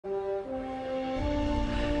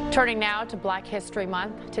Turning now to Black History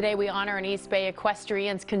Month. Today we honor an East Bay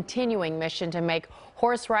Equestrian's continuing mission to make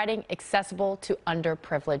horse riding accessible to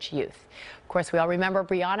underprivileged youth. Of course, we all remember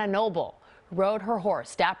Brianna Noble, who rode her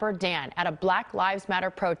horse, Dapper Dan, at a Black Lives Matter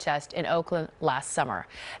protest in Oakland last summer.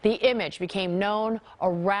 The image became known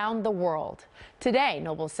around the world. Today,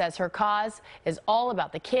 Noble says her cause is all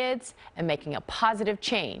about the kids and making a positive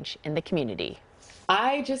change in the community.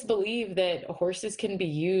 I just believe that horses can be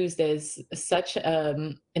used as such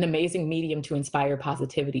an amazing medium to inspire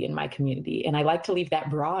positivity in my community. And I like to leave that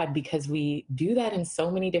broad because we do that in so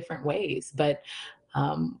many different ways. But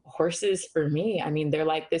horses, for me, I mean, they're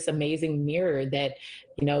like this amazing mirror that,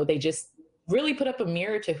 they just really put up a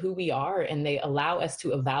mirror to who we are, and they allow us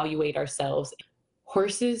to evaluate ourselves.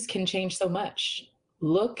 Horses can change so much.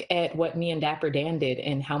 Look at what me and Dapper Dan did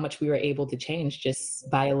and how much we were able to change just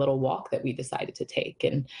by a little walk that we decided to take.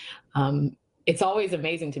 And it's always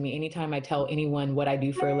amazing to me anytime I tell anyone what I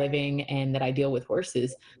do for a living and that I deal with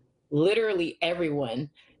horses. Literally everyone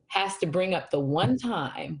has to bring up the one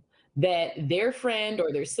time that their friend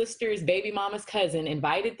or their sister's baby mama's cousin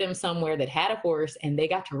invited them somewhere that had a horse and they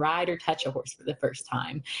got to ride or touch a horse for the first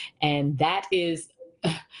time. And that is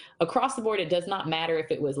across the board. It does not matter if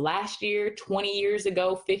it was last year, 20 years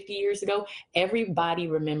ago, 50 years ago. Everybody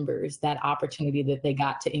remembers that opportunity that they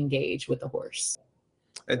got to engage with a horse.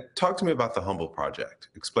 And talk to me about the Humble Project.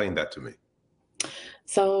 Explain that to me.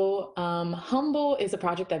 So Humble is a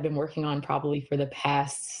project I've been working on probably for the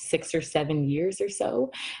past 6 or 7 years or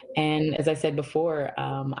so. And as I said before,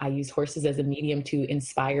 I use horses as a medium to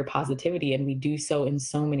inspire positivity, and we do so in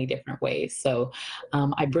so many different ways. So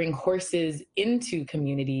I bring horses into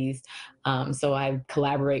communities. So I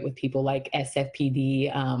collaborate with people like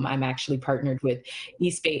SFPD. I'm actually partnered with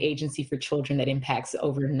East Bay Agency for Children that impacts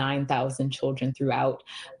over 9,000 children throughout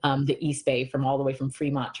the East Bay, from all the way from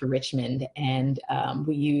Fremont to Richmond. And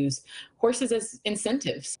we use horses as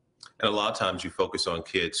incentives. And a lot of times you focus on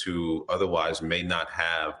kids who otherwise may not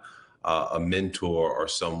have a mentor or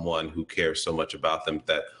someone who cares so much about them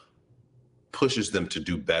that pushes them to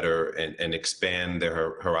do better and expand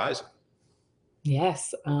their horizon.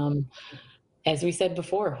 Yes. As we said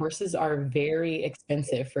before, horses are very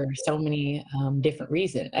expensive for so many different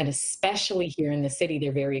reasons. And especially here in the city,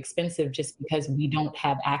 they're very expensive just because we don't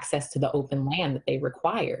have access to the open land that they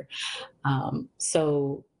require.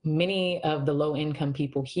 So many of the low income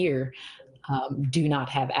people here do not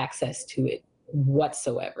have access to it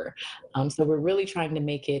whatsoever. So we're really trying to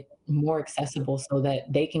make it more accessible so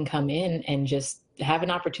that they can come in and just have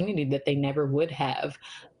an opportunity that they never would have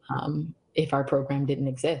if our program didn't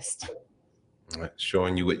exist.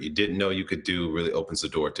 Showing you what you didn't know you could do really opens the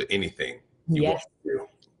door to anything you want Yes, to do.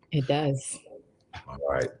 it does. All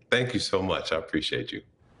right. Thank you so much. I appreciate you.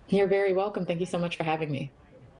 You're very welcome. Thank you so much for having me.